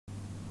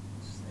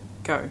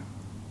Go.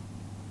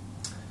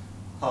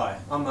 Hi,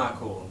 I'm Mark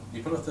Hall,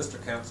 the Plymouth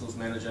District Council's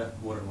Manager,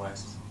 Water and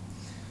Waste.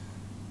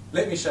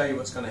 Let me show you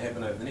what's going to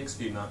happen over the next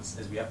few months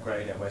as we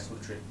upgrade our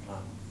wastewater treatment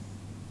plant.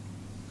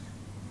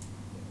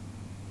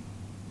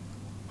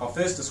 I'll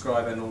first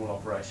describe our normal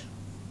operation.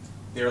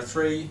 There are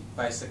three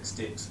basic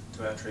steps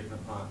to our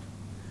treatment plant.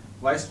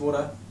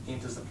 Wastewater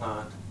enters the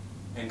plant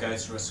and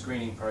goes through a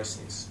screening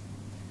process.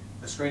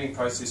 The screening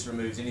process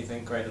removes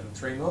anything greater than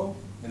 3 ml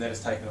and that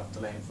is taken off to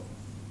landfill.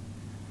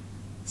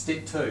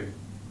 Step 2,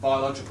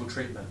 biological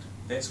treatment.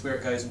 That's where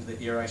it goes into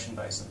the aeration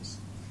basins.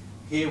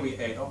 Here we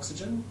add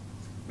oxygen,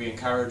 we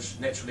encourage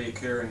naturally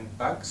occurring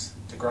bugs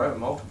to grow and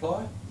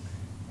multiply,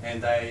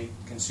 and they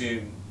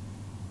consume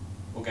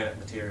organic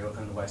material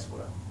in the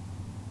wastewater.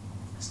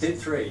 Step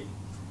 3,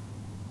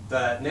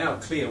 the now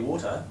clear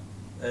water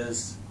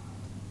is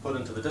put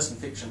into the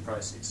disinfection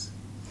process,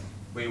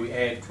 where we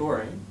add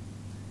chlorine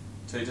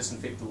to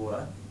disinfect the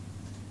water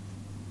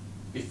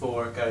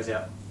before it goes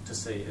out to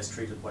sea as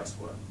treated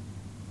wastewater.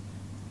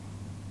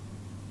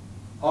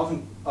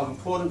 Of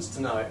importance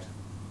to note,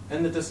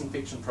 in the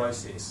disinfection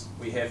process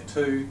we have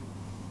two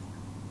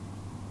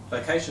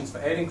locations for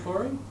adding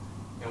chlorine,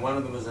 and one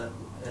of them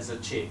is a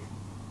check.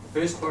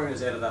 The first chlorine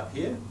is added up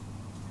here.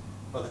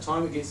 By the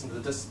time it gets into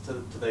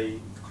the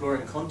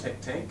chlorine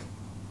contact tank,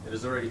 it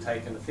has already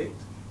taken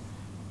effect.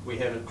 We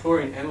have a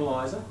chlorine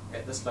analyzer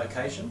at this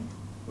location,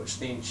 which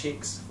then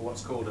checks for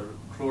what's called a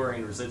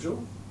chlorine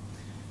residual.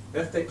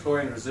 If that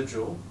chlorine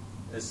residual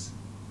is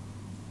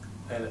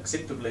an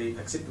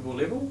acceptable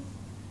level,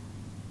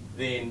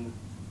 then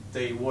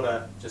the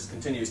water just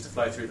continues to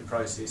flow through the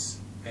process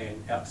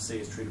and out to sea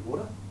as treated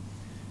water.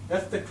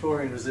 If the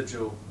chlorine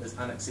residual is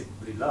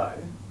unacceptably low,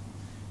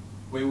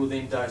 we will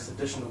then dose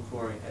additional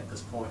chlorine at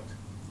this point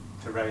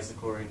to raise the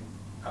chlorine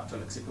up to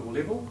an acceptable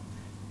level.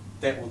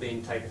 That will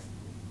then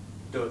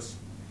do its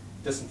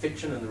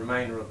disinfection in the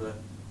remainder of the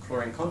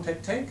chlorine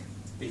contact tank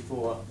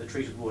before the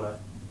treated water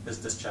is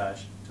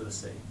discharged to the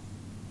sea.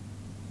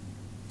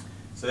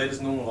 So that is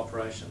normal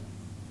operation.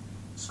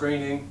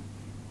 Screening,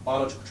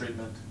 biological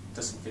treatment,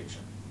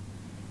 disinfection.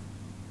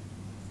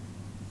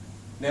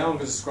 Now I'm going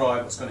to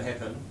describe what's going to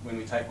happen when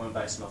we take one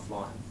basin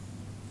offline.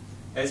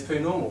 As per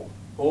normal,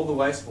 all the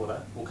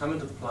wastewater will come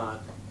into the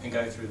plant and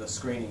go through the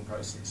screening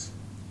process.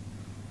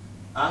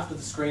 After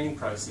the screening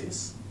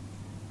process,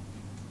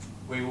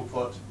 we will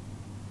put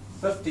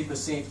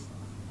 50%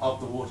 of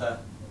the water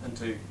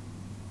into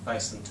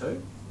basin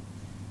 2,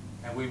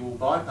 and we will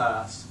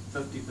bypass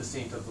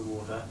 50% of the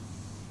water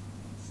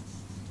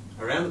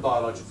around the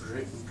biological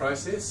treatment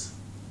process.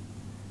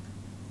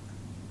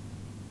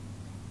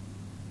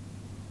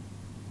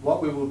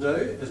 What we will do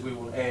is we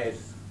will add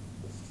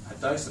a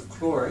dose of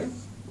chlorine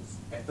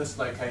at this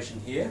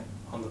location here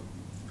on the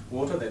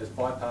water that has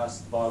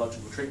bypassed the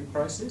biological treatment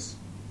process.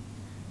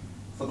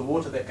 For the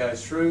water that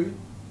goes through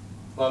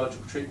the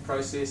biological treatment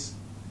process,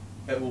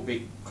 it will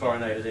be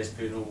chlorinated as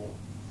per normal.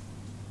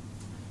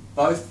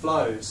 Both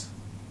flows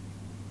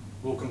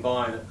will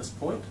combine at this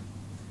point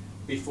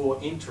before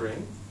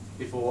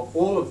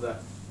all of the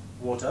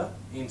water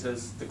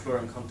enters the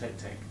chlorine contact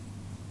tank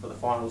for the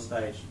final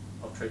stage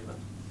of treatment.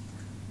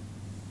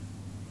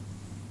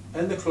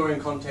 In the chlorine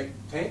contact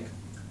tank,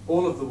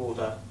 all of the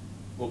water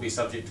will be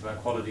subject to our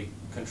quality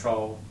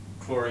control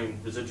chlorine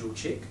residual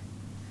check.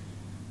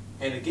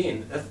 And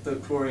again, if the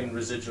chlorine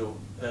residual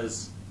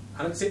is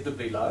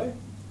unacceptably low,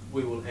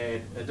 we will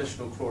add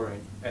additional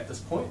chlorine at this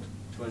point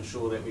to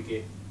ensure that we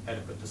get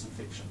adequate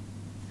disinfection.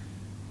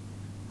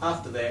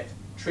 After that,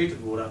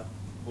 treated water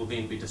will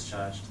then be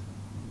discharged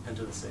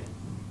into the sea.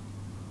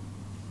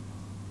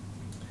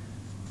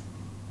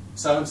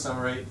 So in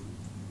summary,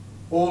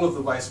 all of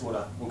the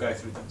wastewater will go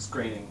through the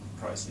screening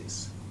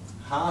process.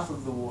 Half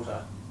of the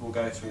water will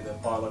go through the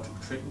biological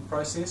treatment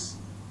process,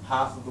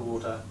 half of the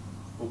water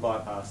will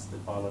bypass the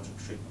biological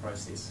treatment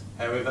process.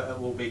 However, it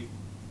will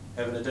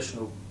have an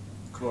additional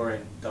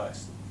chlorine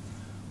dose.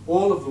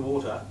 All of the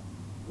water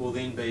will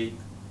then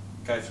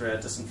go through our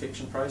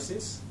disinfection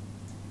process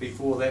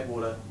before that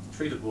water,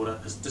 treated water,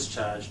 is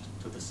discharged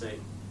to the sea.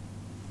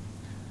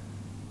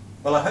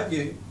 Well, I hope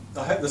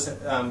this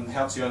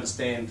helps you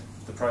understand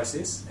the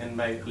process and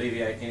may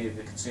alleviate any of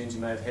the concerns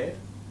you may have had.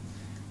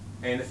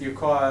 And if you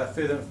require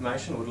further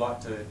information or would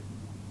like to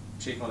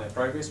check on our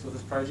progress with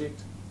this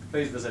project,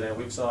 please visit our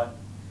website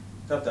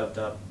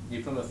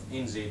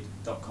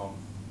www.newplymouthnz.com.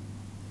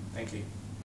 Thank you.